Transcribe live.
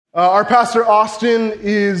Our pastor, Austin,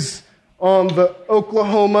 is on the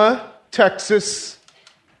Oklahoma-Texas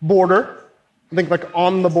border. I think like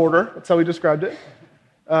on the border. That's how he described it.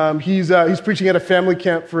 He's preaching at a family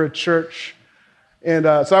camp for a church. And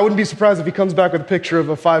so I wouldn't be surprised if he comes back with a picture of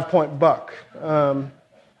a 5-point buck.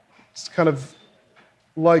 It's kind of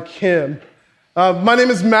like him. My name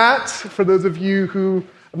is Matt, for those of you who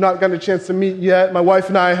have not gotten a chance to meet yet. My wife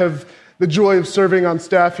and I have the joy of serving on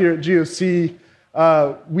staff here at GOC.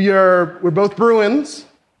 We're both Bruins,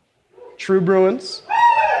 true Bruins.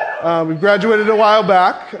 We graduated a while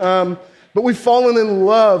back, but we've fallen in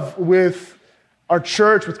love with our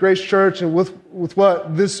church, with Grace Church, and with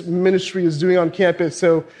what this ministry is doing on campus.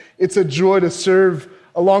 So it's a joy to serve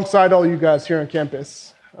alongside all you guys here on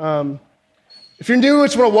campus. If you're new, I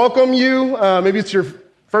just want to welcome you. Maybe it's your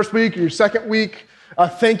first week or your second week.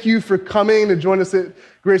 Thank you for coming to join us at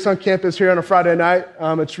Grace on campus here on a Friday night.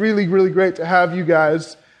 It's really, really great to have you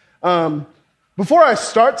guys. Before I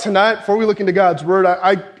start tonight, before we look into God's Word,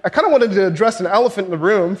 I kind of wanted to address an elephant in the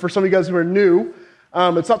room for some of you guys who are new.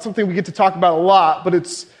 It's not something we get to talk about a lot, but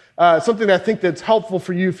it's something that I think that's helpful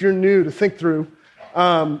for you if you're new to think through.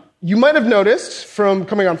 You might have noticed from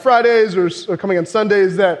coming on Fridays or coming on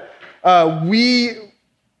Sundays that we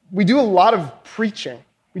do a lot of preaching.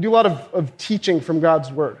 We do a lot of teaching from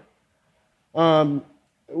God's Word.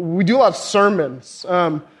 We do a lot of sermons.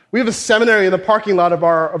 We have a seminary in the parking lot of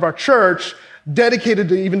our church dedicated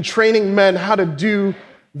to even training men how to do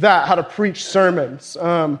that, how to preach sermons.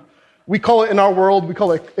 We call it in our world, we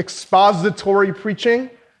call it expository preaching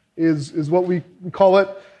is what we call it.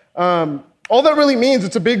 All that really means,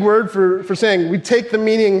 it's a big word for saying we take the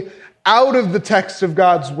meaning out of the text of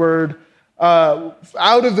God's Word,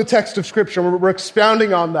 out of the text of Scripture. We're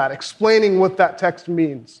expounding on that, explaining what that text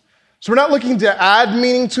means. So we're not looking to add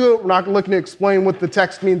meaning to it. We're not looking to explain what the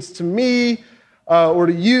text means to me or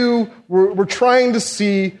to you. We're trying to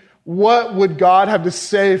see what would God have to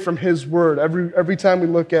say from His Word every time we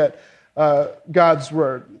look at God's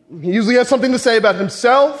Word. He usually has something to say about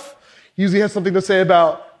Himself. He usually has something to say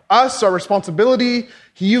about us, our responsibility.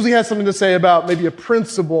 He usually has something to say about maybe a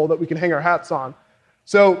principle that we can hang our hats on.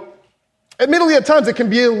 So, admittedly, at times it can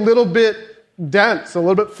be a little bit dense, a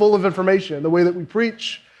little bit full of information, the way that we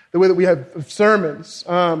preach, the way that we have sermons.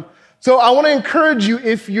 So I want to encourage you,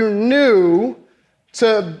 if you're new,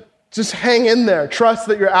 to just hang in there. Trust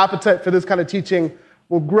that your appetite for this kind of teaching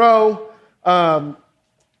will grow,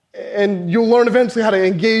 and you'll learn eventually how to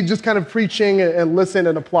engage this kind of preaching and listen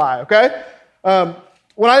and apply, okay?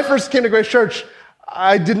 When I first came to Grace Church,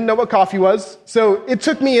 I didn't know what coffee was, so it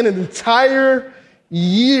took me an entire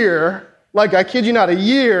year, like I kid you not, a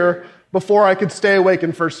year before I could stay awake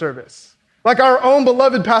in first service. Like our own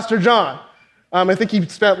beloved Pastor John. I think he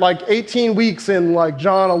spent like 18 weeks in like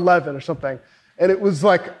John 11 or something, and it was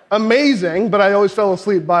like amazing, but I always fell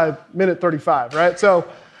asleep by minute 35, right? So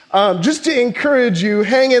just to encourage you,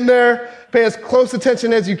 hang in there, pay as close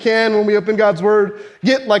attention as you can when we open God's Word.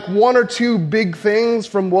 Get like one or two big things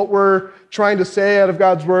from what we're trying to say out of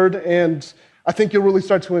God's Word, and I think you'll really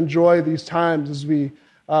start to enjoy these times as we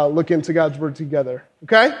look into God's Word together,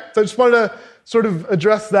 okay? So I just wanted to sort of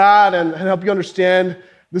address that and help you understand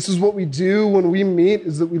this is what we do when we meet,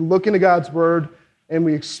 is that we look into God's Word and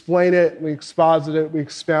we explain it, we exposit it, we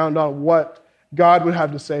expound on what God would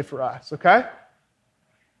have to say for us, okay?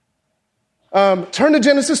 Turn to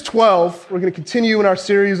Genesis 12. We're going to continue in our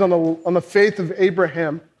series on the faith of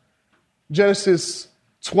Abraham. Genesis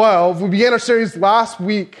 12. We began our series last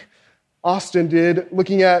week, Austin did,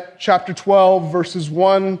 looking at chapter 12, verses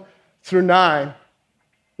 1 through 9.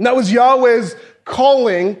 And that was Yahweh's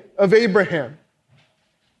calling of Abraham.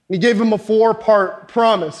 He gave him a 4-part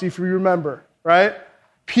promise, if you remember, right?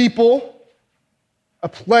 People, a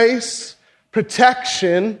place,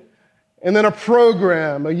 protection, and then a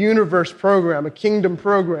program, a universe program, a kingdom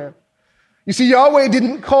program. You see, Yahweh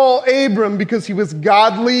didn't call Abram because he was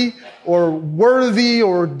godly or worthy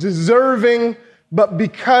or deserving, but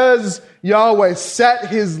because Yahweh set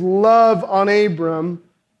His love on Abram,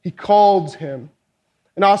 He called him.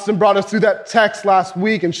 And Austin brought us through that text last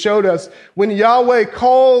week and showed us when Yahweh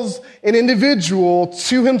calls an individual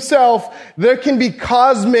to Himself, there can be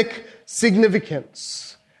cosmic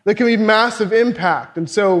significance. There can be massive impact. And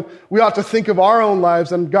so we ought to think of our own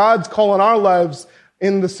lives and God's call on our lives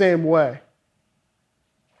in the same way.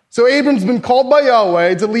 So Abram's been called by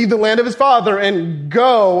Yahweh to leave the land of his father and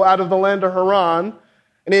go out of the land of Haran.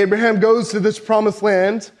 And Abraham goes to this promised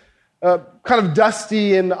land, kind of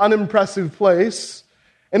dusty and unimpressive place.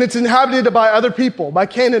 And it's inhabited by other people, by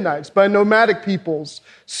Canaanites, by nomadic peoples,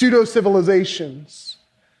 pseudo-civilizations.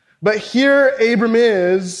 But here Abram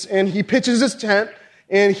is, and he pitches his tent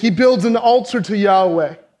and he builds an altar to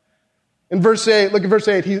Yahweh. In verse 8, look at verse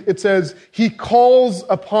 8, it says, he calls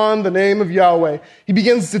upon the name of Yahweh. He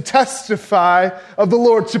begins to testify of the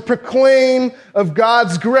Lord, to proclaim of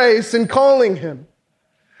God's grace in calling him.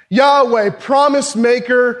 Yahweh, promise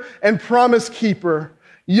maker and promise keeper.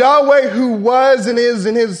 Yahweh who was and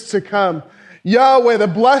is to come. Yahweh, the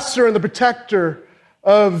blesser and the protector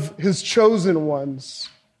of his chosen ones.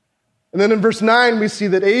 And then in verse 9, we see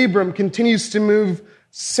that Abram continues to move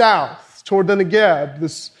south toward the Negeb,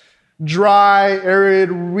 this dry,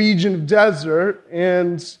 arid region of desert.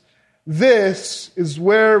 And this is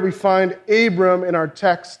where we find Abram in our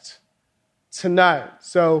text tonight.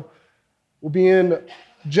 So we'll be in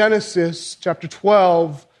Genesis chapter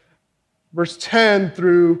 12, verse 10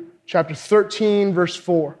 through chapter 13, verse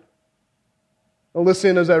 4. Now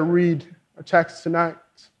listen as I read our text tonight.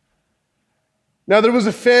 Now there was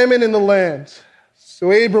a famine in the land,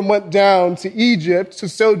 so Abram went down to Egypt to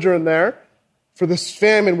sojourn there, for this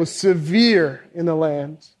famine was severe in the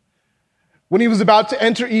land. When he was about to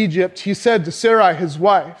enter Egypt, he said to Sarai, his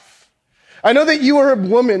wife, I know that you are a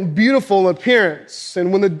woman beautiful in appearance,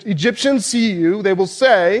 and when the Egyptians see you, they will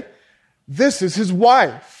say, this is his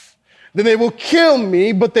wife. Then they will kill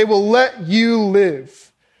me, but they will let you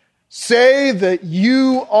live. Say that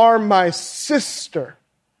you are my sister,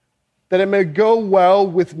 that it may go well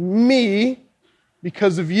with me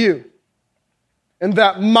because of you, and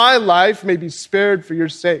that my life may be spared for your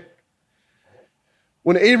sake.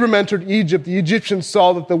 When Abram entered Egypt, the Egyptians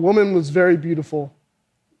saw that the woman was very beautiful.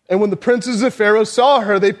 And when the princes of Pharaoh saw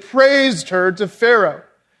her, they praised her to Pharaoh.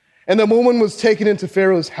 And the woman was taken into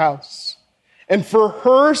Pharaoh's house. And for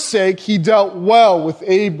her sake, he dealt well with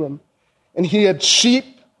Abram. And he had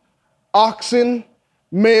sheep, oxen,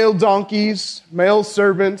 male donkeys, male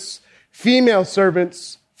servants, female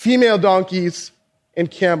donkeys,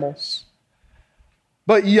 and camels.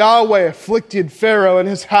 But Yahweh afflicted Pharaoh and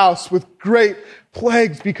his house with great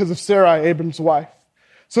plagues because of Sarai, Abram's wife.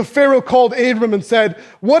 So Pharaoh called Abram and said,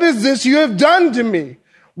 what is this you have done to me?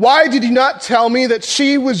 Why did you not tell me that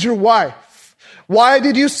she was your wife? Why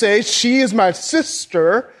did you say she is my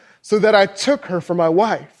sister, so that I took her for my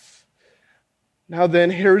wife? Now then,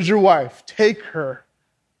 here's your wife. Take her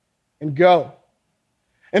and go.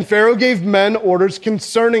 And Pharaoh gave men orders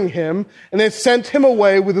concerning him, and they sent him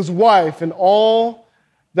away with his wife and all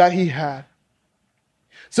that he had.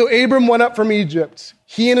 So Abram went up from Egypt,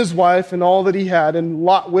 he and his wife and all that he had, and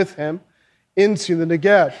Lot with him, into the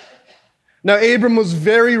Negeb. Now Abram was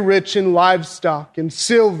very rich in livestock, in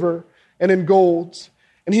silver, and in gold.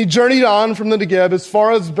 And he journeyed on from the Negeb as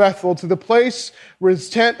far as Bethel, to the place where his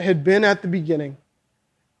tent had been at the beginning,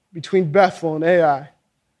 between Bethel and Ai,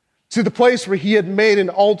 to the place where he had made an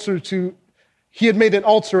altar at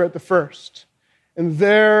the first. And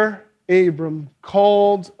there Abram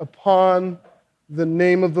called upon the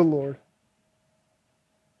name of the Lord.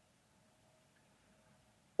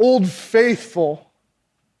 Old Faithful,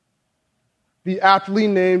 the aptly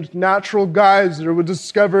named natural geyser, was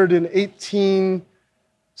discovered in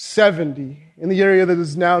 1870 in the area that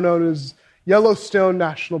is now known as Yellowstone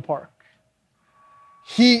National Park.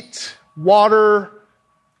 Heat, water,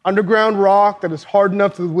 underground rock that is hard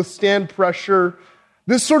enough to withstand pressure.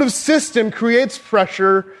 This sort of system creates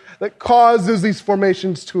pressure that causes these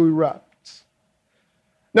formations to erupt.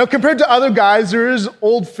 Now, compared to other geysers,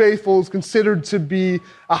 Old Faithful is considered to be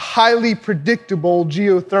a highly predictable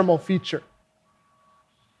geothermal feature.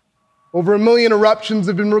 Over 1 million eruptions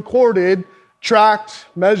have been recorded, tracked,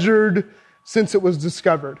 measured since it was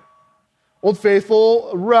discovered. Old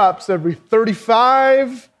Faithful erupts every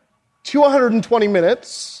 35 to 120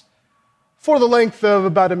 minutes for the length of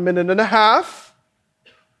about 1.5 minutes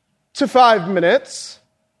to 5 minutes.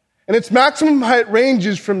 And its maximum height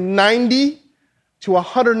ranges from 90 to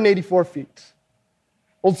 184 feet.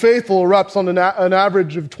 Old Faithful erupts on an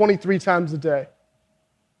average of 23 times a day.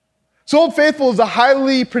 So Old Faithful is a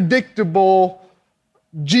highly predictable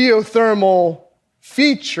geothermal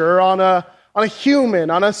feature on a human,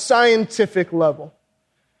 on a scientific level.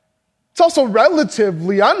 It's also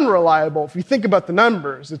relatively unreliable if you think about the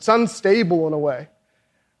numbers. It's unstable in a way.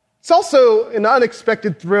 It's also an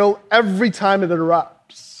unexpected thrill every time it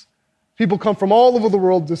erupts. People come from all over the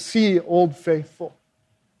world to see Old Faithful.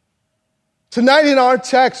 Tonight in our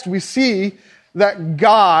text, we see that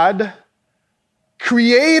God,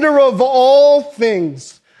 creator of all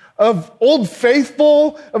things, of Old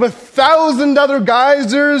Faithful, of 1,000 other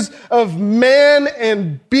geysers, of man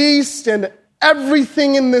and beast and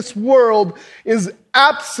everything in this world, is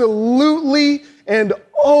absolutely and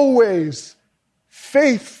always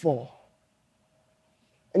faithful.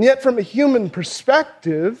 And yet from a human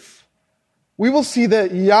perspective, we will see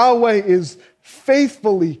that Yahweh is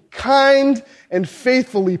faithfully kind and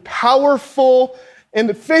faithfully powerful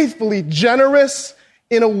and faithfully generous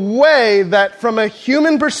in a way that from a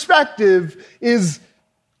human perspective is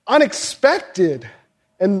unexpected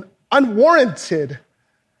and unwarranted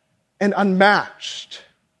and unmatched.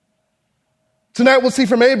 Tonight we'll see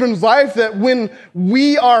from Abram's life that when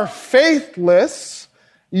we are faithless,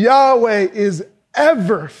 Yahweh is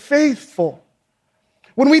ever faithful.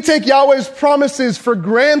 When we take Yahweh's promises for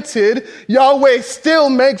granted, Yahweh still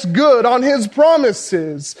makes good on his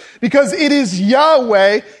promises because it is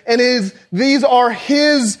Yahweh and these are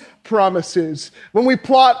his promises. When we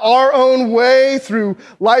plot our own way through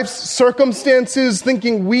life's circumstances,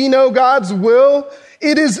 thinking we know God's will,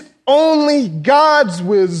 it is only God's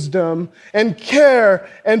wisdom and care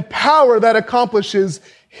and power that accomplishes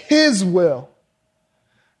his will.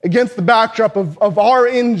 Against the backdrop of our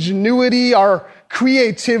ingenuity, our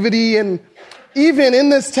creativity, and even in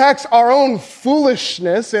this text, our own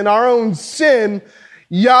foolishness and our own sin,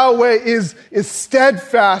 Yahweh is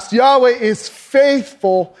steadfast, Yahweh is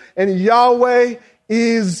faithful, and Yahweh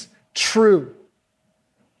is true.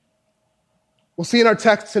 We'll see in our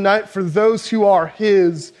text tonight, for those who are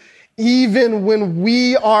his, even when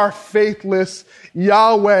we are faithless,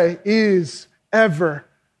 Yahweh is ever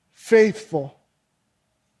faithful.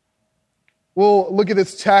 We'll look at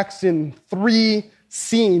this text in 3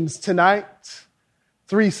 scenes tonight.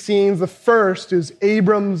 3 scenes. The first is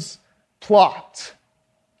Abram's plot.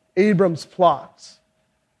 Abram's plot.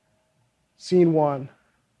 Scene 1.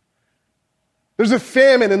 There's a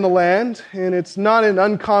famine in the land, and it's not an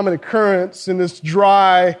uncommon occurrence in this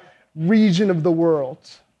dry region of the world.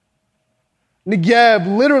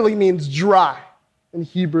 Negeb literally means dry in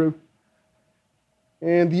Hebrew.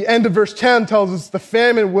 And the end of verse 10 tells us the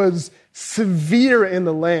famine was severe in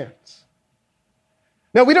the land.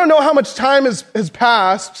 Now, we don't know how much time has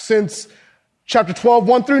passed since chapter 12,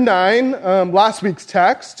 1 through 9, last week's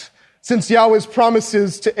text, since Yahweh's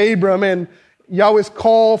promises to Abram and Yahweh's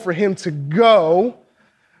call for him to go.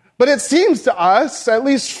 But it seems to us, at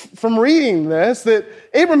least from reading this, that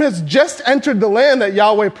Abram has just entered the land that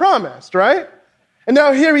Yahweh promised, right? And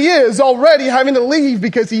now here he is already having to leave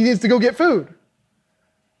because he needs to go get food.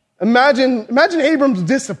 Imagine Abram's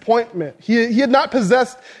disappointment. He had not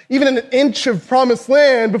possessed even an inch of promised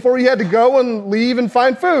land before he had to go and leave and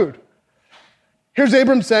find food. Here's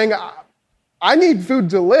Abram saying, I need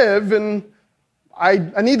food to live, and I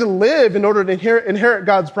need to live in order to inherit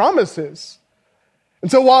God's promises.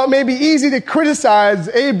 And so while it may be easy to criticize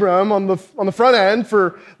Abram on the front end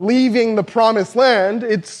for leaving the promised land,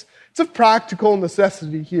 it's a practical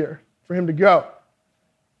necessity here for him to go.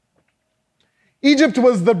 Egypt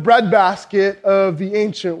was the breadbasket of the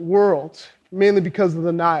ancient world, mainly because of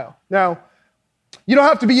the Nile. Now, you don't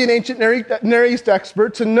have to be an ancient Near East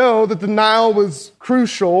expert to know that the Nile was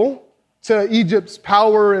crucial to Egypt's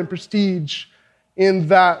power and prestige in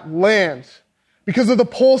that land. Because of the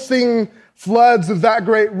pulsing floods of that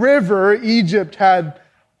great river, Egypt had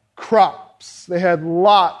crops. They had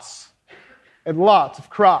lots and lots of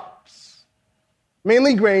crops.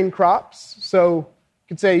 Mainly grain crops, so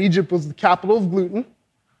you could say Egypt was the capital of gluten.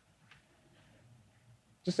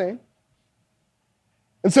 Just saying.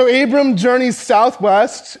 And so Abram journeys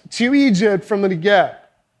southwest to Egypt from the Negev.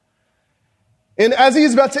 And as he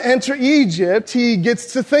is about to enter Egypt, he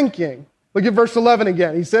gets to thinking. Look at verse 11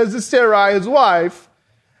 again. He says to Sarai, his wife,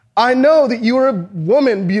 I know that you are a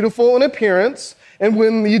woman beautiful in appearance, and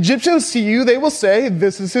when the Egyptians see you, they will say,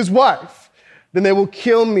 this is his wife. Then they will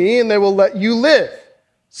kill me, and they will let you live.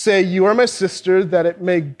 Say, you are my sister, that it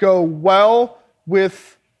may go well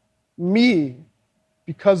with me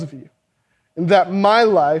because of you, and that my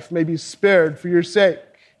life may be spared for your sake.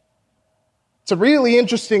 It's a really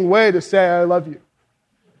interesting way to say, I love you.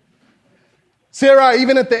 Sarah,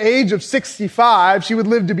 even at the age of 65, she would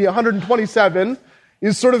live to be 127,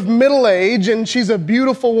 is sort of middle age, and she's a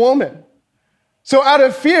beautiful woman. So out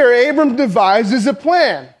of fear, Abram devises a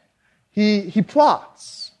plan. He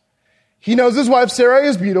plots. He knows his wife Sarah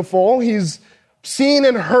is beautiful. He's seen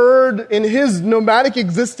and heard in his nomadic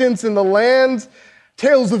existence in the land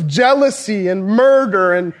tales of jealousy and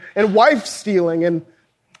murder and wife stealing. And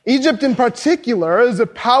Egypt in particular is a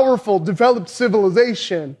powerful, developed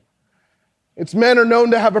civilization. Its men are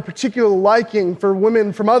known to have a particular liking for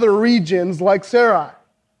women from other regions like Sarai.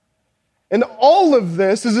 And all of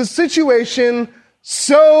this is a situation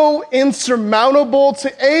so insurmountable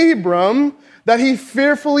to Abram that he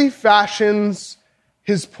fearfully fashions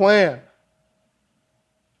his plan.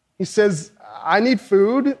 He says, I need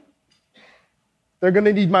food. They're going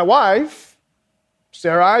to need my wife.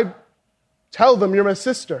 Sarai, tell them you're my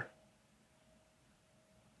sister.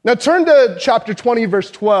 Now turn to chapter 20, verse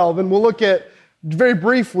 12, and we'll look at, very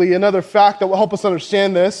briefly, another fact that will help us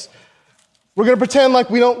understand this. We're going to pretend like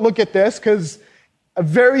we don't look at this, because a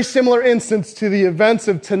very similar instance to the events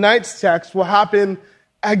of tonight's text will happen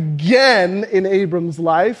again in Abram's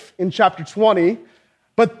life in chapter 20.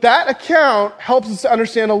 But that account helps us to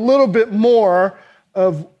understand a little bit more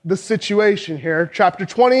of the situation here. Chapter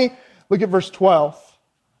 20, look at verse 12.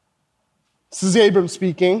 This is Abram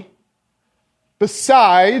speaking.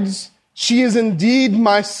 Besides, she is indeed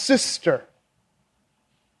my sister,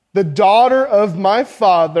 the daughter of my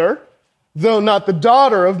father, though not the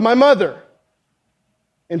daughter of my mother.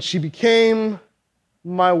 And she became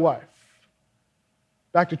my wife.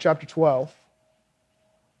 Back to chapter 12.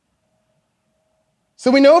 So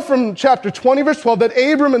we know from chapter 20, verse 12, that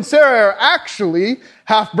Abram and Sarai are actually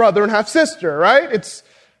half-brother and half-sister, right? It's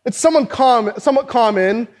somewhat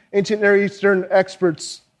common. Ancient Near Eastern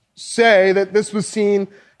experts say that this was seen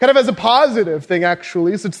kind of as a positive thing,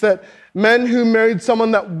 actually, such that men who married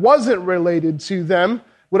someone that wasn't related to them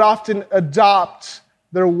would often adopt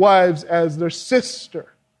their wives as their sister.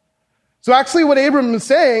 So actually what Abram is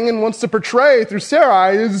saying and wants to portray through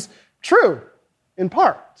Sarai is true, in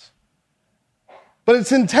part. But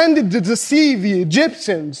it's intended to deceive the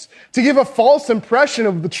Egyptians, to give a false impression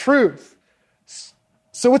of the truth.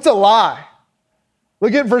 So it's a lie.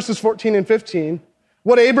 Look at verses 14 and 15.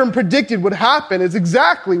 What Abram predicted would happen is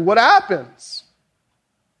exactly what happens,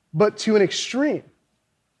 but to an extreme.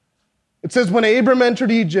 It says, when Abram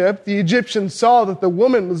entered Egypt, the Egyptians saw that the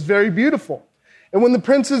woman was very beautiful. And when the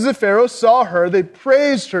princes of Pharaoh saw her, they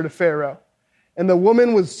praised her to Pharaoh. And the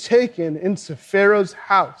woman was taken into Pharaoh's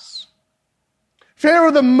house.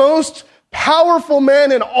 Pharaoh, the most powerful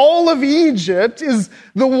man in all of Egypt, is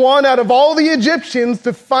the one out of all the Egyptians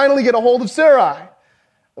to finally get a hold of Sarai.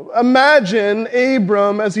 Imagine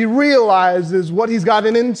Abram as he realizes what he's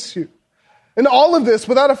gotten into. And all of this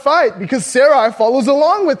without a fight, because Sarai follows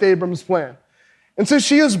along with Abram's plan. And so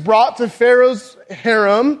she is brought to Pharaoh's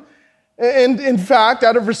harem. And in fact,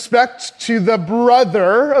 out of respect to the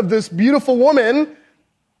brother of this beautiful woman,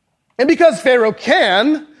 and because Pharaoh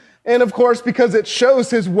can, and of course because it shows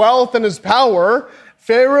his wealth and his power,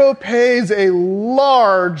 Pharaoh pays a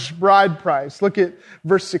large bride price. Look at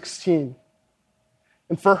verse 16.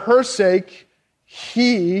 And for her sake,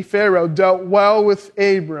 he, Pharaoh, dealt well with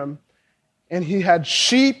Abram. And he had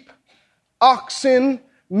sheep, oxen,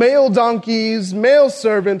 male donkeys, male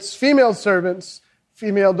servants, female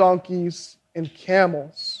donkeys, and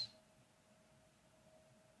camels.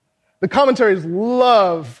 The commentaries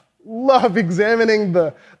love examining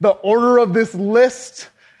the order of this list.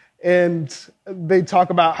 And they talk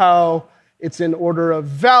about how it's in order of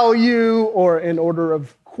value or in order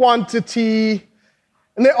of quantity.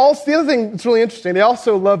 And the other thing that's really interesting, they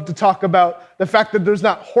also love to talk about the fact that there's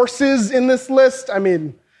not horses in this list. I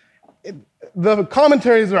mean, the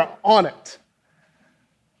commentaries are on it.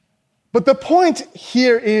 But the point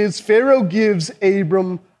here is Pharaoh gives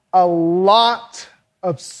Abram a lot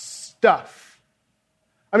of stuff.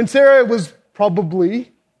 I mean, Sarah was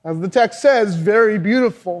probably, as the text says, very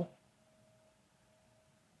beautiful.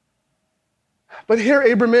 But here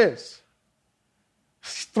Abram is.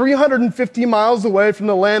 350 miles away from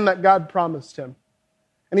the land that God promised him.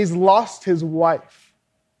 And he's lost his wife.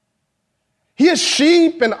 He has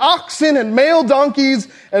sheep and oxen and male donkeys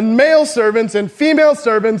and male servants and female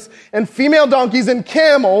donkeys and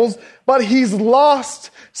camels, but he's lost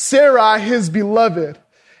Sarai, his beloved.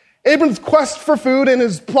 Abram's quest for food and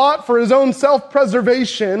his plot for his own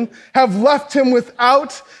self-preservation have left him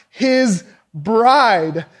without his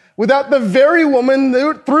bride, without the very woman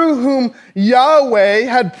through whom Yahweh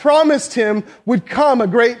had promised him would come a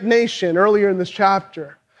great nation earlier in this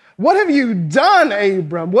chapter. What have you done,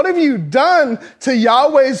 Abram? What have you done to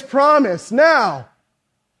Yahweh's promise now?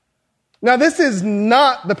 Now, this is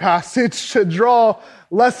not the passage to draw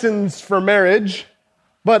lessons for marriage,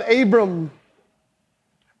 but Abram,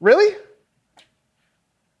 really?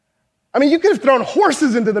 I mean, you could have thrown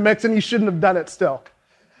horses into the mix and you shouldn't have done it still.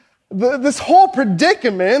 This whole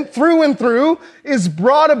predicament, through and through, is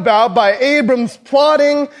brought about by Abram's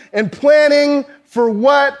plotting and planning for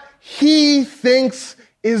what he thinks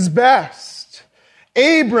is best.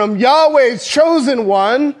 Abram, Yahweh's chosen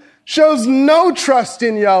one, shows no trust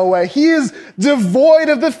in Yahweh. He is devoid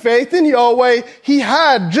of the faith in Yahweh he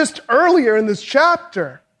had just earlier in this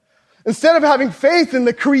chapter. Instead of having faith in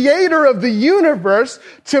the creator of the universe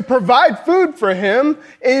to provide food for him,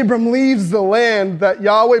 Abram leaves the land that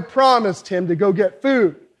Yahweh promised him to go get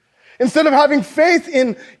food. Instead of having faith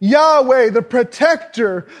in Yahweh, the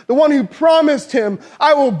protector, the one who promised him,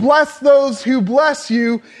 I will bless those who bless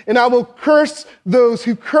you, and I will curse those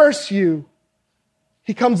who curse you.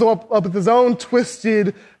 He comes up with his own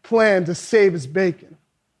twisted plan to save his bacon.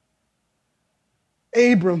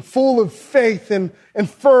 Abram, full of faith and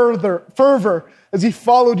fervor, as he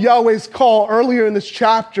followed Yahweh's call earlier in this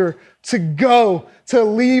chapter to go, to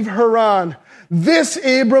leave Haran. This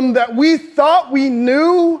Abram that we thought we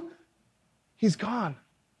knew, he's gone.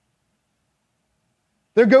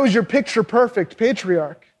 There goes your picture-perfect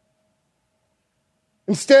patriarch.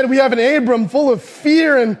 Instead, we have an Abram full of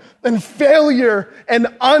fear and failure and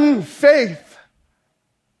unfaith.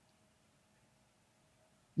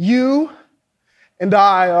 You and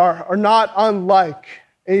I are not unlike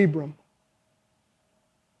Abram.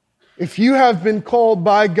 If you have been called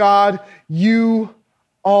by God, you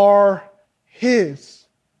are His.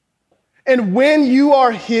 And when you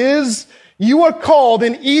are His, you are called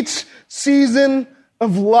in each season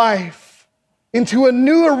of life into a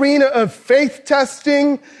new arena of faith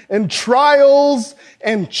testing and trials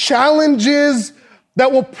and challenges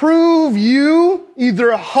that will prove you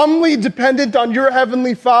either humbly dependent on your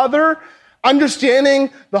Heavenly Father, understanding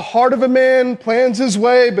the heart of a man plans his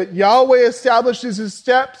way, but Yahweh establishes his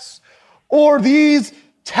steps, or these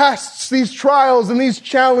tests, these trials, and these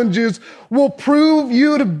challenges will prove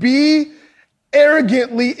you to be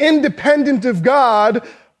arrogantly independent of God,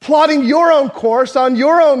 plotting your own course on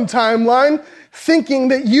your own timeline, thinking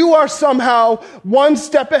that you are somehow one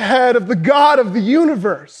step ahead of the God of the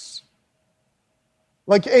universe.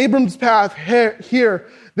 Like Abram's path here,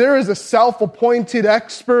 there is a self-appointed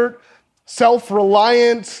expert,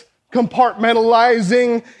 self-reliant,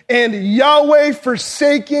 compartmentalizing, and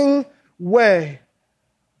Yahweh-forsaking way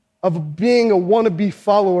of being a wannabe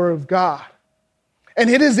follower of God. And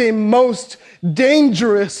it is a most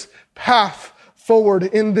dangerous path forward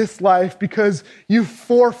in this life because you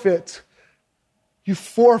forfeit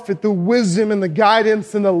the wisdom and the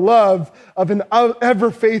guidance and the love of an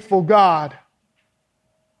ever-faithful God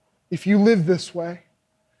if you live this way.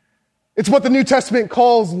 It's what the New Testament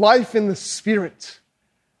calls life in the Spirit,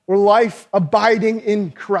 or life abiding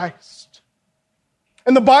in Christ.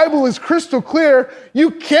 And the Bible is crystal clear.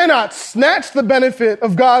 You cannot snatch the benefit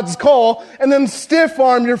of God's call and then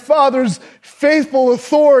stiff-arm your Father's faithful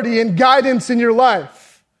authority and guidance in your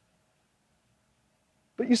life.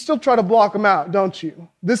 But you still try to block them out, don't you?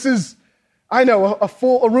 This is, I know,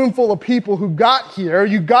 a room full of people who got here.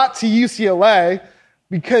 You got to UCLA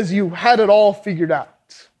because you had it all figured out.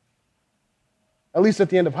 At least at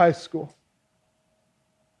the end of high school.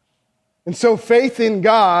 And so faith in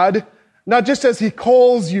God, not just as He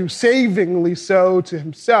calls you savingly so to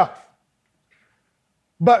Himself,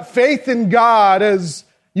 but faith in God as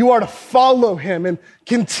you are to follow Him and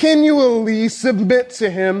continually submit to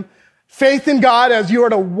Him. Faith in God as you are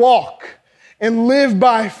to walk and live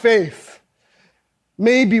by faith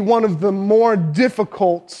may be one of the more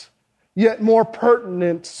difficult yet more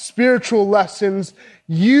pertinent spiritual lessons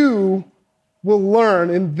you will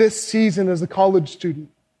learn in this season as a college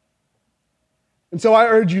student. And so I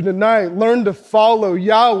urge you tonight, learn to follow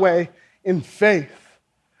Yahweh in faith.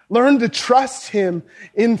 Learn to trust Him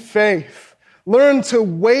in faith. Learn to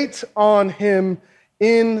wait on Him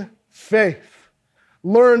in faith.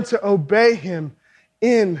 Learn to obey Him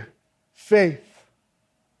in faith.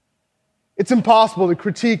 It's impossible to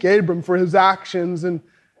critique Abram for his actions and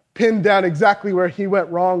pin down exactly where he went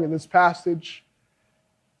wrong in this passage.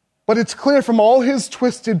 But it's clear from all his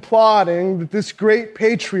twisted plotting that this great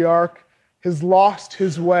patriarch has lost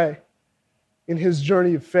his way in his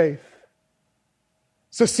journey of faith.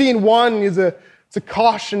 So scene one is a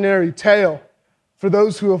cautionary tale for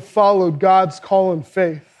those who have followed God's call in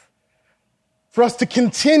faith. For us to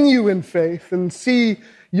continue in faith and see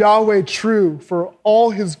Yahweh true for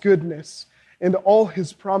all His goodness and all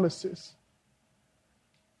His promises.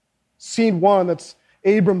 Scene one, that's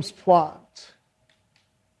Abram's plot.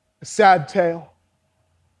 A sad tale.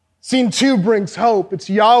 Scene two brings hope. It's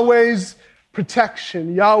Yahweh's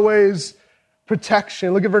protection. Yahweh's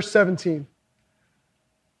protection. Look at verse 17.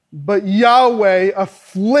 But Yahweh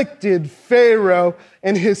afflicted Pharaoh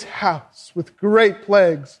and his house with great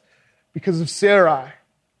plagues because of Sarai,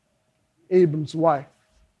 Abram's wife.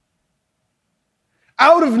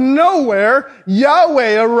 Out of nowhere,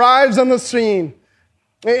 Yahweh arrives on the scene.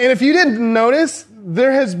 And if you didn't notice,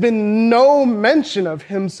 there has been no mention of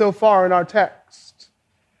Him so far in our text.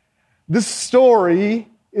 This story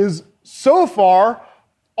is so far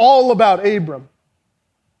all about Abram.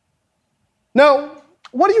 Now,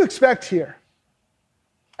 what do you expect here?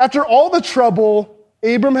 After all the trouble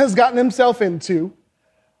Abram has gotten himself into,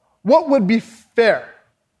 what would be fair?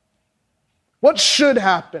 What should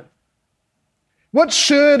happen? What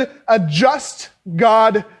should a just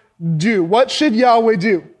God do? What should Yahweh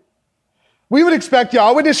do? We would expect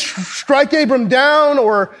Yahweh to strike Abram down,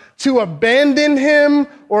 or to abandon him,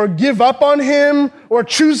 or give up on him, or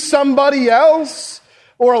choose somebody else,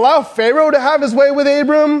 or allow Pharaoh to have his way with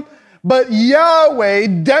Abram. But Yahweh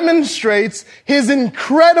demonstrates his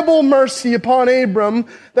incredible mercy upon Abram,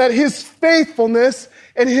 that his faithfulness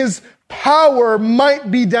and his power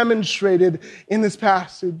might be demonstrated in this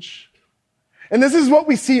passage. And this is what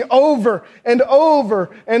we see over and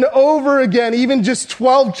over and over again, even just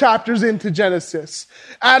 12 chapters into Genesis.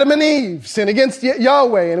 Adam and Eve sin against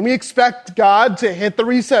Yahweh, and we expect God to hit the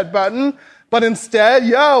reset button, but instead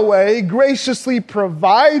Yahweh graciously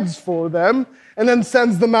provides for them and then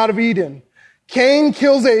sends them out of Eden. Cain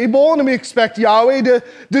kills Abel, and we expect Yahweh to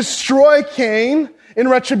destroy Cain in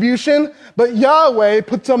retribution, but Yahweh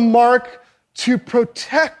puts a mark to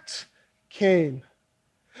protect Cain.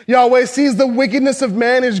 Yahweh sees the wickedness of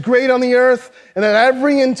man is great on the earth, and that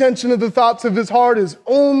every intention of the thoughts of his heart is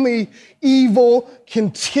only evil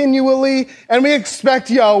continually. And we expect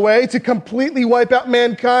Yahweh to completely wipe out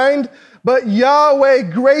mankind, but Yahweh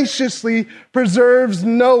graciously preserves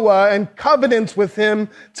Noah and covenants with him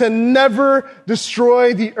to never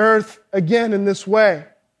destroy the earth again in this way.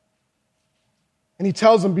 And he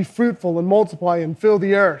tells him, be fruitful and multiply and fill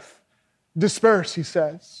the earth. Disperse, he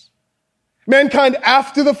says. Mankind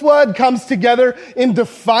after the flood comes together in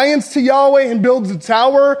defiance to Yahweh and builds a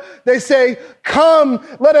tower. They say, come,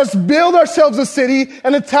 let us build ourselves a city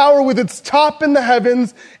and a tower with its top in the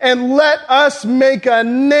heavens, and let us make a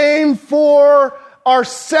name for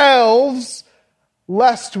ourselves,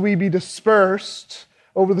 lest we be dispersed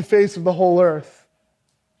over the face of the whole earth.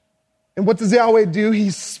 And what does Yahweh do? He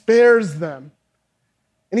spares them.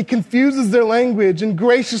 And he confuses their language and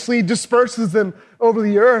graciously disperses them over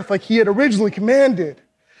the earth like he had originally commanded.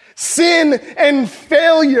 Sin and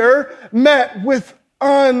failure met with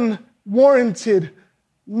unwarranted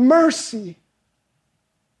mercy.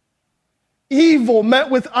 Evil met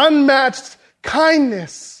with unmatched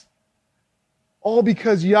kindness. All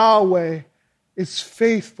because Yahweh is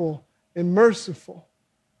faithful and merciful.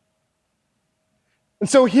 And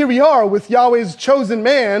so here we are with Yahweh's chosen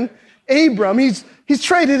man, Abram. He's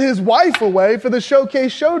traded his wife away for the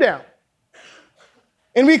showcase showdown.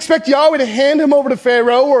 And we expect Yahweh to hand him over to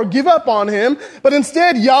Pharaoh or give up on him. But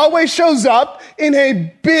instead, Yahweh shows up in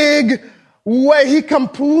a big way. He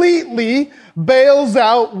completely bails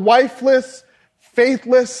out wifeless,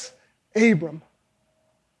 faithless Abram.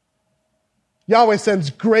 Yahweh sends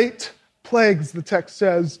great plagues, the text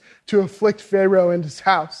says, to afflict Pharaoh and his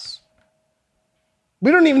house.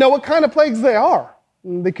 We don't even know what kind of plagues they are.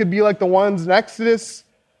 They could be like the ones in Exodus.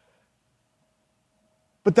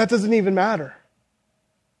 But that doesn't even matter.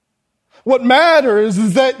 What matters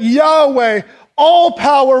is that Yahweh,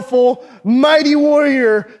 all-powerful, mighty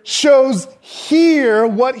warrior, shows here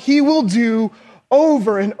what he will do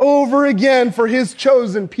over and over again for his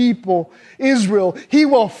chosen people, Israel. He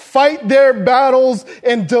will fight their battles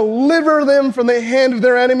and deliver them from the hand of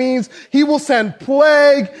their enemies. He will send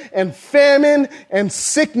plague and famine and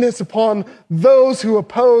sickness upon those who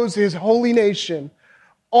oppose his holy nation,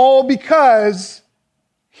 all because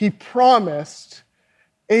he promised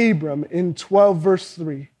Abram in 12 verse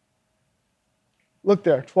 3. Look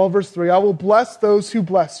there, 12 verse 3. I will bless those who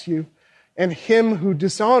bless you, and him who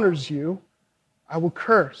dishonors you I will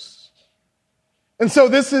curse. And so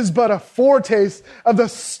this is but a foretaste of the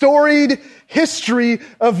storied history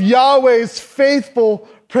of Yahweh's faithful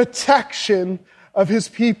protection of his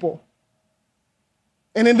people.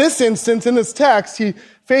 And in this instance, in this text, he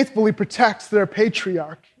faithfully protects their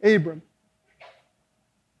patriarch, Abram.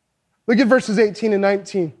 Look at verses 18 and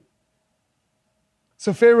 19.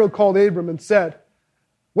 So Pharaoh called Abram and said,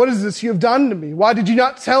 "What is this you have done to me? Why did you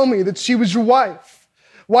not tell me that she was your wife?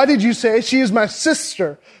 Why did you say, 'She is my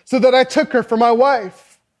sister,' so that I took her for my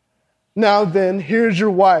wife? Now then, here's your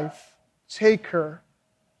wife. Take her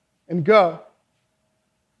and go."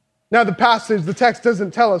 Now the passage, the text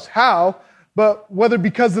doesn't tell us how, but whether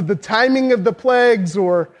because of the timing of the plagues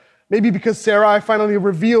or maybe because Sarai finally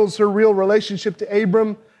reveals her real relationship to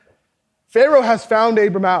Abram, Pharaoh has found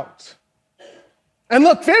Abram out. And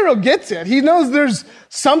look, Pharaoh gets it. He knows there's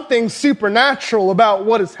something supernatural about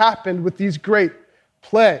what has happened with these great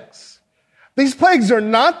plagues. These plagues are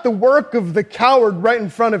not the work of the coward right in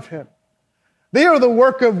front of him. They are the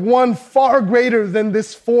work of one far greater than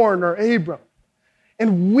this foreigner, Abram.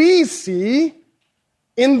 And we see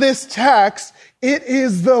in this text, it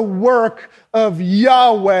is the work of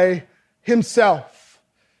Yahweh himself.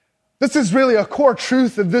 This is really a core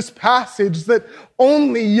truth of this passage, that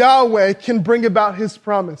only Yahweh can bring about his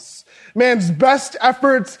promise. Man's best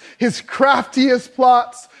efforts, his craftiest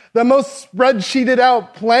plots, the most spreadsheeted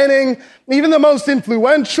out planning, even the most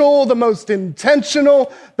influential, the most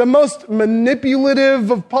intentional, the most manipulative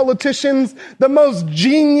of politicians, the most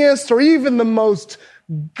genius, or even the most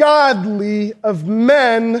godly of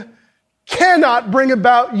men cannot bring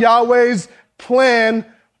about Yahweh's plan,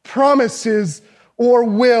 promises, or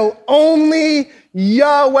will. Only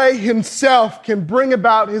Yahweh himself can bring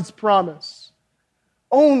about his promise.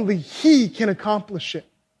 Only he can accomplish it.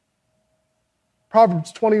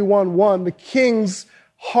 Proverbs 21:1, the king's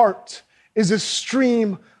heart is a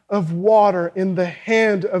stream of water in the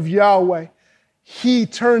hand of Yahweh. He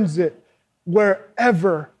turns it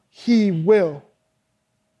wherever he will.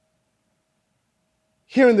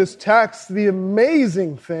 Here in this text, the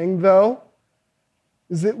amazing thing, though,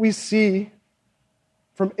 is that we see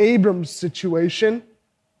from Abram's situation,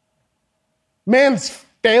 man's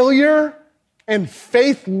failure and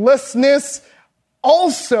faithlessness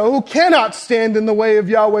also cannot stand in the way of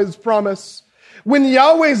Yahweh's promise. When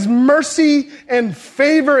Yahweh's mercy and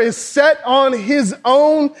favor is set on his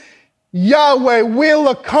own, Yahweh will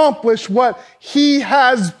accomplish what he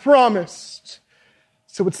has promised.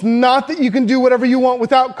 So it's not that you can do whatever you want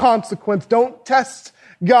without consequence. Don't test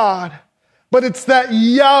God. But it's that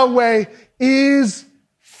Yahweh is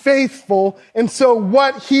faithful. And so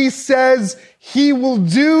what he says he will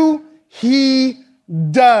do, he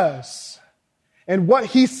does. And what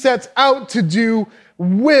he sets out to do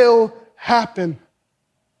will happen.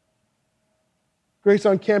 Grace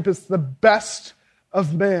on Campus, the best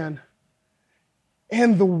of man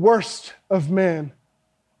and the worst of man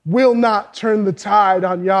will not turn the tide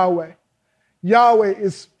on Yahweh. Yahweh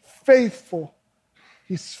is faithful.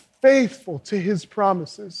 He's faithful to his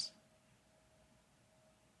promises.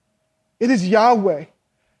 It is Yahweh,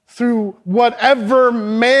 through whatever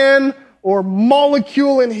man or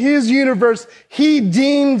molecule in his universe he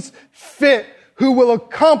deems fit, who will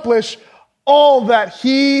accomplish all that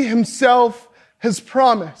he himself has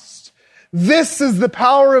promised. This is the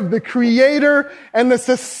power of the Creator and the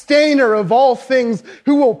Sustainer of all things,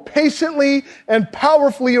 who will patiently and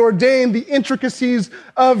powerfully ordain the intricacies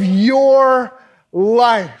of your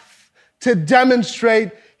life to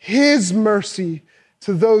demonstrate his mercy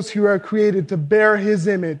to those who are created to bear his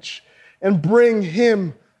image and bring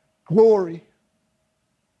him glory.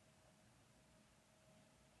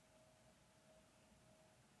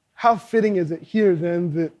 How fitting is it here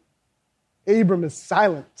then that Abram is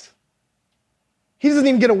silent? He doesn't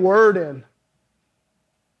even get a word in.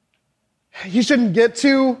 He shouldn't get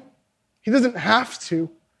to. He doesn't have to.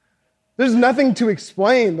 There's nothing to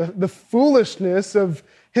explain. The foolishness of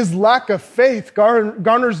his lack of faith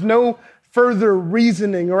garners no further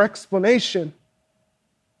reasoning or explanation.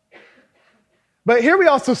 But here we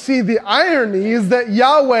also see the irony is that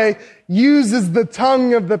Yahweh uses the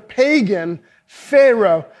tongue of the pagan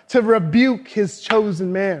Pharaoh to rebuke his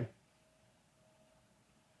chosen man.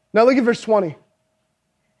 Now look at verse 20.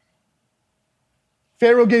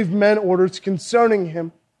 Pharaoh gave men orders concerning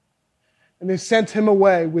him, and they sent him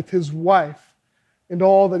away with his wife and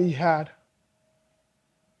all that he had.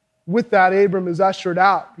 With that, Abram is ushered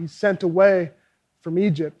out. He's sent away from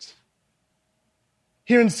Egypt.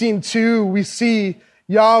 Here in scene 2, we see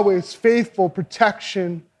Yahweh's faithful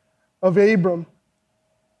protection of Abram.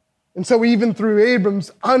 And so even through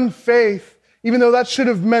Abram's unfaith, even though that should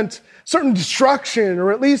have meant certain destruction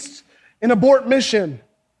or at least an abort mission,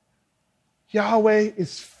 Yahweh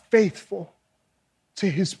is faithful to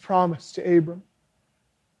his promise to Abram.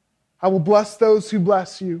 I will bless those who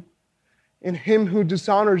bless you, and him who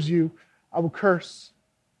dishonors you I will curse.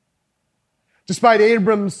 Despite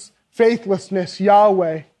Abram's faithlessness,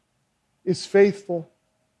 Yahweh is faithful.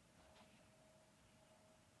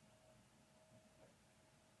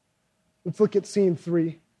 Let's look at scene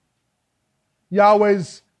 3.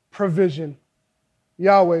 Yahweh's provision.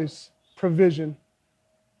 Yahweh's provision.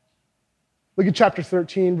 Look at chapter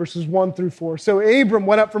 13, verses 1 through 4. So Abram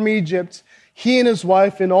went up from Egypt, he and his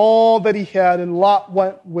wife and all that he had, and Lot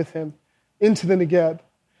went with him into the Negeb.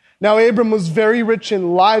 Now Abram was very rich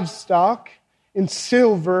in livestock, in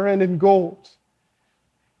silver, and in gold.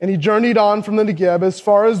 And he journeyed on from the Negeb as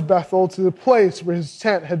far as Bethel to the place where his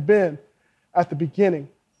tent had been at the beginning,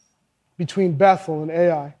 between Bethel and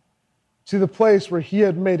Ai, to the place where he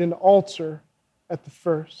had made an altar at the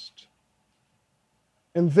first.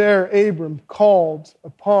 And there Abram called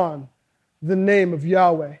upon the name of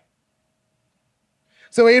Yahweh.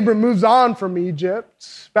 So Abram moves on from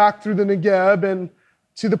Egypt, back through the Negeb, and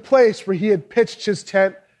to the place where he had pitched his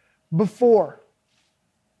tent before.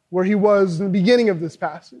 where he was in the beginning of this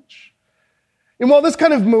passage. And while this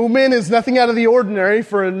kind of movement is nothing out of the ordinary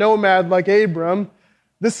for a nomad like Abram,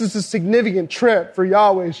 this is a significant trip for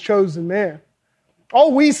Yahweh's chosen man.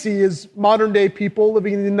 All we see as modern day people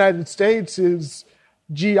living in the United States is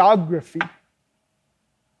geography.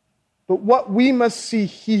 But what we must see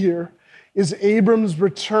here is Abram's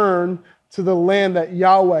return to the land that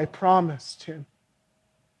Yahweh promised him.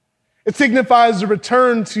 It signifies a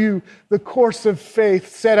return to the course of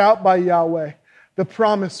faith set out by Yahweh, the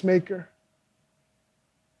promise maker.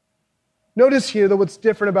 Notice here, though, what's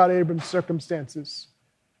different about Abram's circumstances.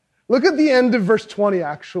 Look at the end of verse 20,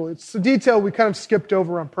 actually. It's a detail we kind of skipped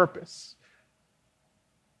over on purpose.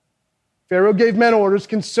 Pharaoh gave men orders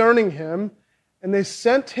concerning him, and they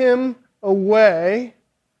sent him away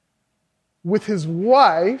with his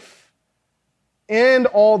wife and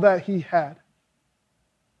all that he had.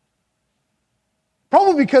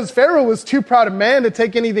 Probably because Pharaoh was too proud a man to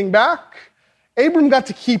take anything back. Abram got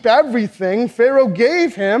to keep everything Pharaoh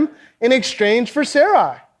gave him in exchange for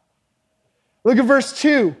Sarai. Look at verse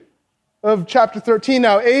 2 of chapter 13.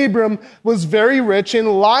 Now Abram was very rich in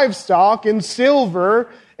livestock, in silver,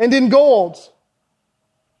 and in gold.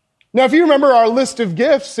 Now if you remember our list of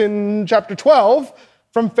gifts in chapter 12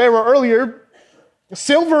 from Pharaoh earlier,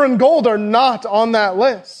 silver and gold are not on that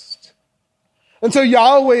list. And so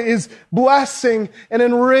Yahweh is blessing and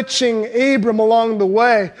enriching Abram along the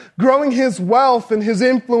way, growing his wealth and his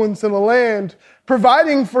influence in the land,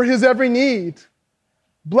 providing for his every need,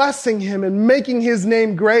 blessing him and making his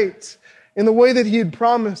name great in the way that he had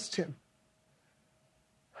promised him.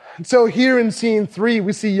 And so here in scene 3,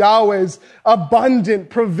 we see Yahweh's abundant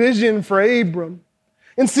provision for Abram.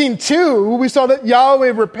 In scene 2, we saw that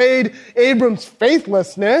Yahweh repaid Abram's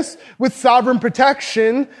faithlessness with sovereign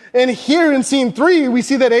protection. And here in scene 3, we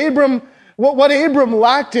see that what Abram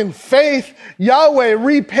lacked in faith, Yahweh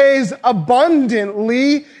repays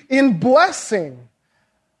abundantly in blessing.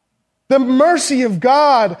 The mercy of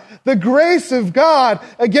God, the grace of God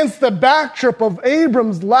against the backdrop of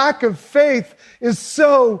Abram's lack of faith is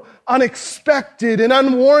so unexpected and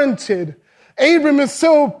unwarranted. Abram is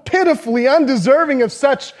so pitifully undeserving of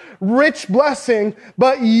such rich blessing,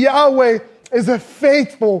 but Yahweh is a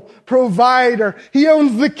faithful provider. He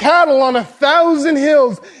owns the cattle on 1,000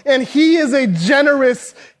 hills, and he is a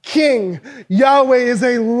generous king. Yahweh is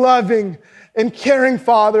a loving and caring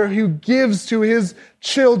father who gives to his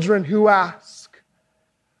children who ask.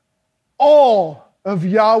 All of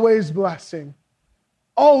Yahweh's blessing,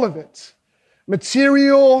 all of it,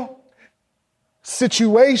 material,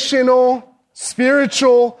 situational,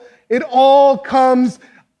 spiritual, it all comes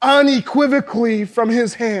unequivocally from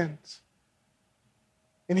his hands.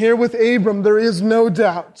 And here with Abram, there is no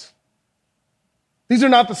doubt. These are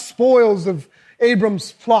not the spoils of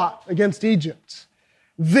Abram's plot against Egypt.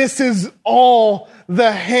 This is all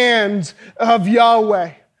the hand of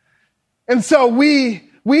Yahweh. And so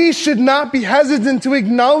we should not be hesitant to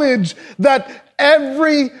acknowledge that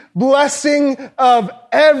every blessing of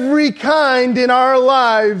every kind in our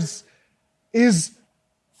lives is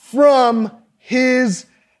from his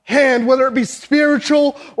hand, whether it be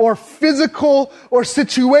spiritual or physical or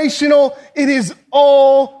situational. It is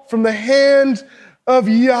all from the hand of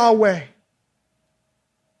Yahweh.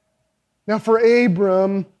 Now for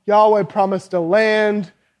Abram, Yahweh promised a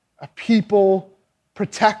land, a people,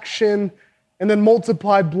 protection, and then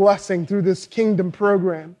multiplied blessing through this kingdom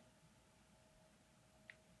program.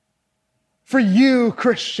 For you,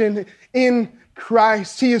 Christian, in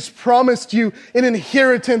Christ, he has promised you an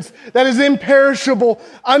inheritance that is imperishable,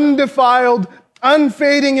 undefiled,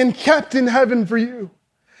 unfading, and kept in heaven for you.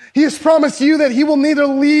 He has promised you that he will neither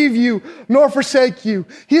leave you nor forsake you.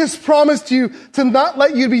 He has promised you to not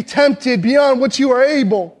let you be tempted beyond what you are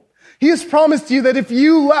able. He has promised you that if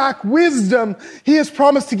you lack wisdom, he has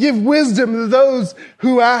promised to give wisdom to those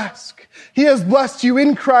who ask. He has blessed you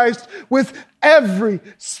in Christ with every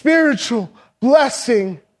spiritual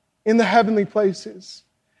blessing in the heavenly places.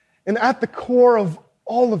 And at the core of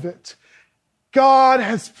all of it, God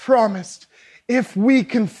has promised if we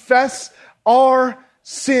confess our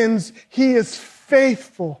sins, he is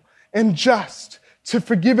faithful and just to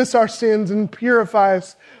forgive us our sins and purify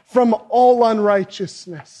us from all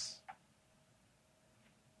unrighteousness.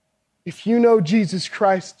 If you know Jesus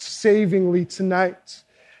Christ savingly tonight,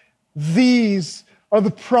 these are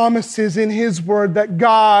the promises in his word that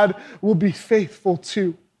God will be faithful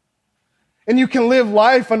to. And you can live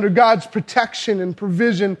life under God's protection and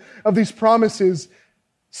provision of these promises,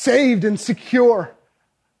 saved and secure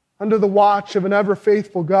under the watch of an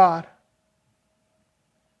ever-faithful God.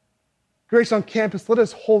 Grace on Campus, let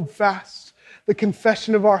us hold fast the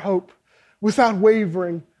confession of our hope without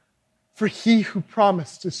wavering, for he who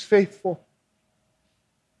promised is faithful.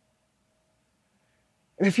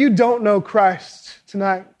 And if you don't know Christ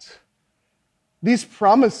tonight, these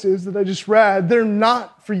promises that I just read, they're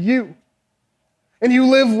not for you. And you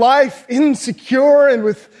live life insecure and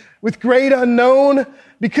with great unknown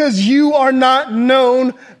because you are not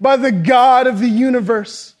known by the God of the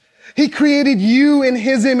universe. He created you in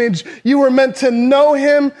his image. You were meant to know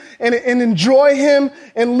him and enjoy him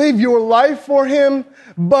and live your life for him.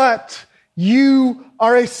 But you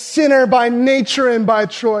are a sinner by nature and by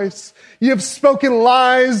choice. You have spoken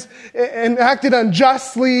lies and acted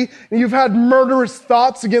unjustly, and you've had murderous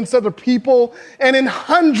thoughts against other people, and in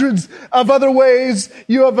hundreds of other ways,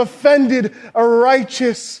 you have offended a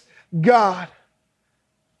righteous God.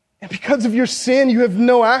 And because of your sin, you have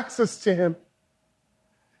no access to him.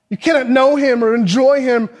 You cannot know him or enjoy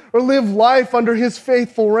him or live life under his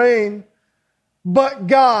faithful reign. But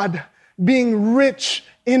God, being rich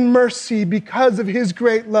in mercy because of his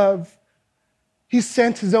great love, he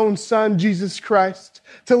sent his own son, Jesus Christ,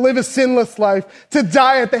 to live a sinless life, to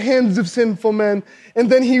die at the hands of sinful men.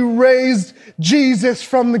 And then he raised Jesus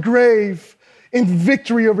from the grave in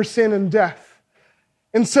victory over sin and death.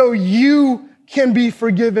 And so you can be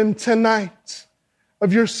forgiven tonight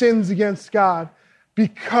of your sins against God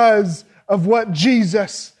because of what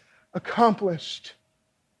Jesus accomplished.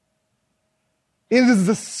 It is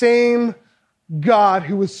the same God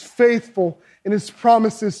who was faithful in his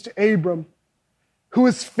promises to Abram, who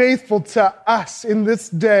is faithful to us in this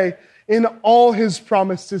day in all his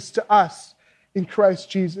promises to us in Christ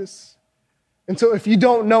Jesus. And so if you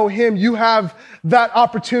don't know him, you have that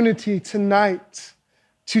opportunity tonight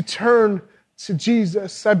to turn to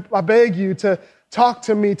Jesus. I beg you to talk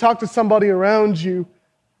to me, talk to somebody around you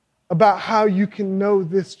about how you can know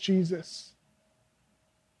this Jesus.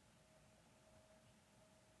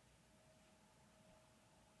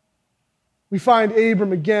 We find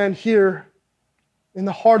Abram again here in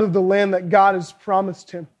the heart of the land that God has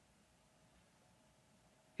promised him.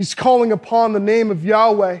 He's calling upon the name of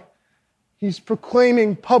Yahweh. He's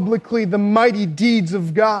proclaiming publicly the mighty deeds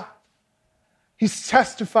of God. He's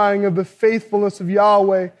testifying of the faithfulness of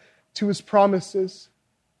Yahweh to his promises.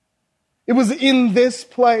 It was in this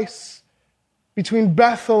place between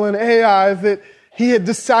Bethel and Ai that he had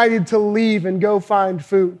decided to leave and go find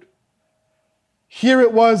food. Here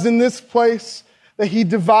it was in this place that he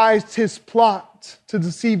devised his plot to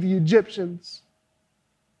deceive the Egyptians.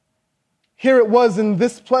 Here it was in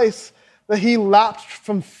this place that he lapsed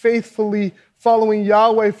from faithfully following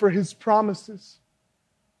Yahweh for his promises.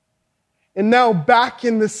 And now back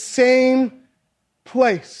in the same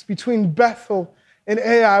place between Bethel and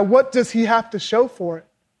Ai, what does he have to show for it?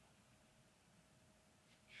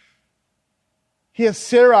 He has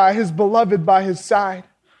Sarai, his beloved, by his side.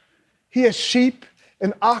 He has sheep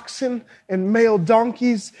and oxen and male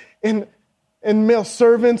donkeys and male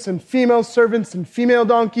servants and female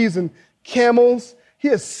donkeys and camels. He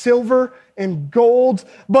has silver and gold.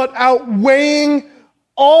 But outweighing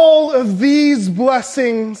all of these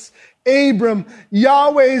blessings, Abram,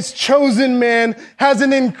 Yahweh's chosen man, has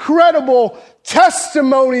an incredible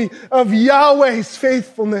testimony of Yahweh's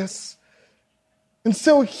faithfulness. And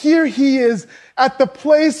so here he is at the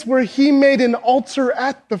place where he made an altar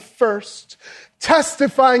at the first,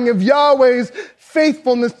 testifying of Yahweh's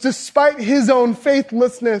faithfulness despite his own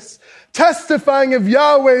faithlessness, testifying of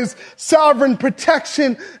Yahweh's sovereign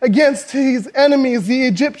protection against his enemies, the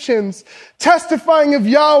Egyptians, testifying of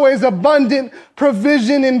Yahweh's abundant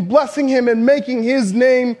provision in blessing him and making his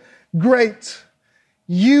name great.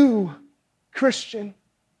 You, Christian,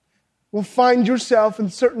 will find yourself in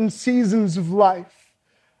certain seasons of life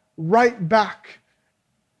right back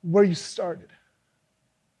where you started.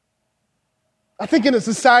 I think in a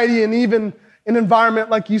society and even an environment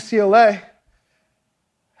like UCLA,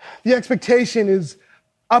 the expectation is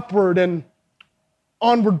upward and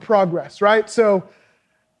onward progress, right? So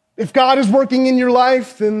if God is working in your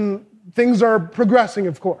life, then things are progressing,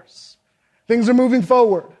 of course. Things are moving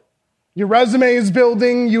forward. Your resume is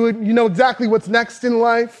building. You know exactly what's next in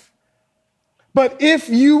life. But if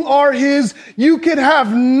you are his, you could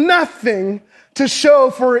have nothing to show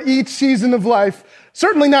for each season of life.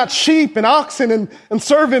 Certainly not sheep and oxen and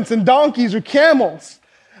servants and donkeys or camels.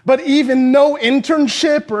 But even no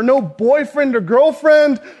internship or no boyfriend or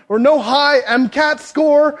girlfriend or no high MCAT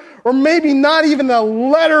score or maybe not even a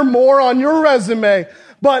letter more on your resume.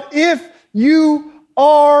 But if you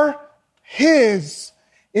are his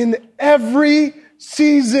in every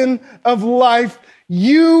season of life,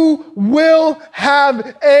 you will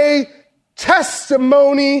have a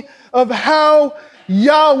testimony of how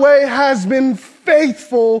Yahweh has been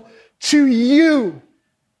faithful to you.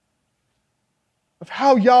 of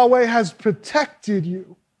how Yahweh has protected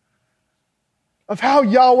you, of how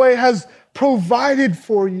Yahweh has provided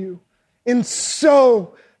for you in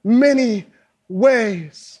so many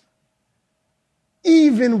ways,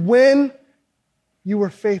 even when you were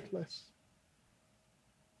faithless.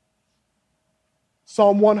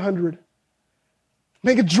 Psalm 100.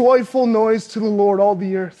 Make a joyful noise to the Lord, all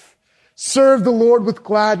the earth. Serve the Lord with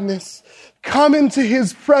gladness. Come into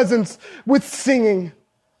his presence with singing.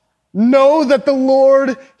 Know that the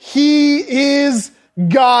Lord, he is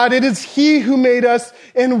God. It is he who made us,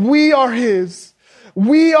 and we are his.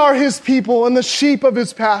 We are his people and the sheep of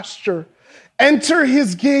his pasture. Enter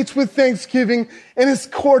his gates with thanksgiving and his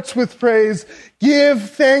courts with praise. Give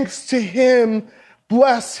thanks to him.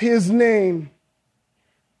 Bless his name.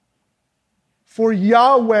 For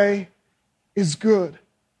Yahweh is good.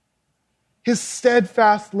 His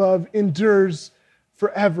steadfast love endures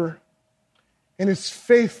forever, and his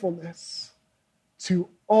faithfulness to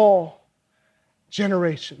all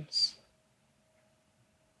generations.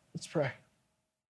 Let's pray.